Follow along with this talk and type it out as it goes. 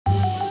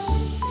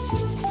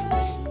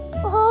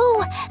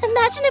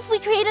Imagine if we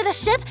created a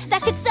ship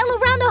that could sail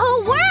around the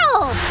whole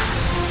world!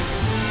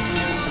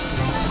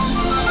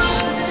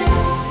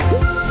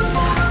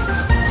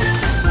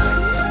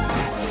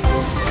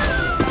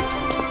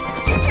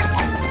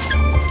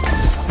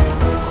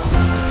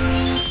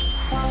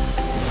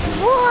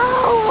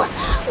 Whoa!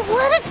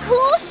 What a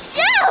cool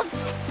ship!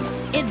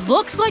 It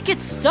looks like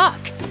it's stuck.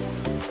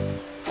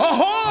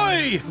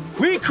 Ahoy!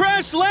 We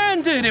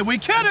crash-landed and we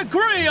can't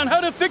agree on how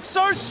to fix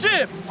our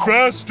ship!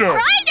 Faster!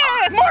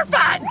 Brighter! More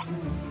fun!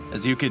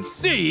 As you can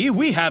see,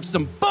 we have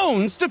some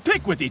bones to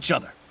pick with each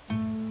other.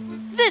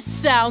 This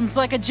sounds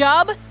like a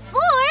job.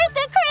 For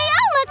the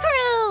Crayola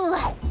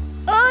Crew!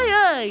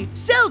 Aye,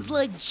 sounds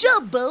like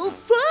jumbo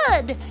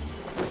fun!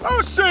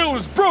 Our sail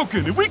is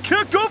broken and we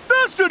can't go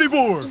fast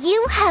anymore!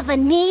 You have a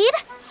need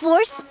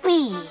for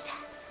speed.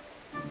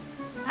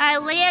 Our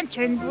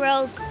lantern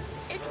broke.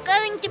 It's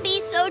going to be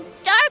so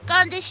dark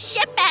on the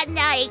ship at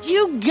night.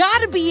 You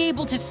gotta be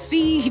able to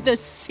see the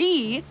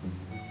sea.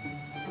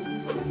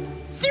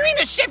 Steering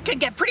the ship can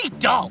get pretty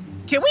dull.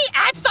 Can we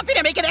add something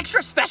to make it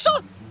extra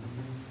special?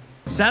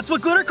 That's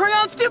what glitter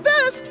crayons do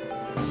best!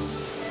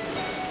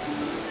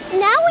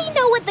 Now we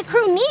know what the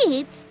crew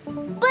needs,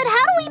 but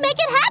how do we make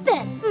it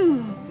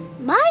happen?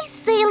 My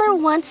sailor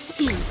wants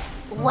speed.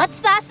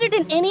 What's faster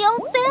than any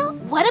old sail?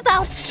 What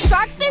about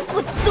shark fins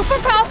with super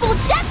powerful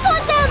jets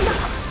on them?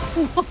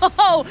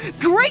 Whoa!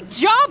 Great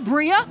job,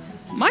 Bria!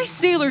 My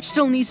sailor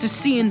still needs to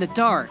see in the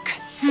dark.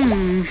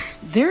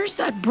 There's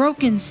that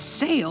broken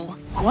sail.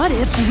 What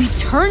if we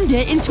turned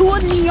it into a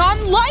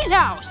neon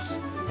lighthouse?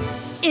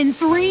 In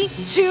 3,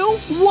 2,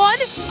 1,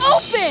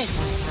 open!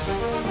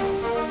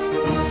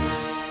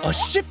 A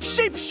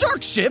ship-shaped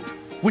shark ship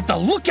with the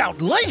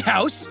lookout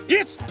lighthouse?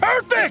 It's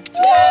perfect!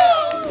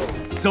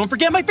 Don't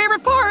forget my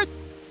favorite part.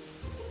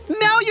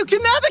 Now you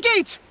can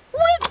navigate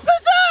with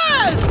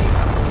pizzazz!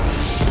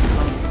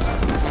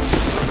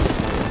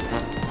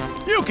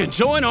 You can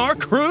join our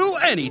crew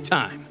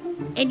anytime.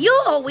 And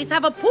you'll always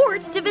have a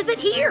port to visit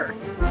here.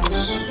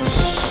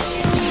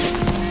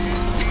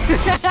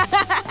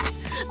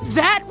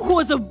 That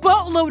was a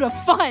boatload of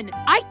fun!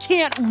 I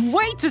can't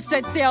wait to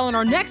set sail on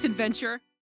our next adventure!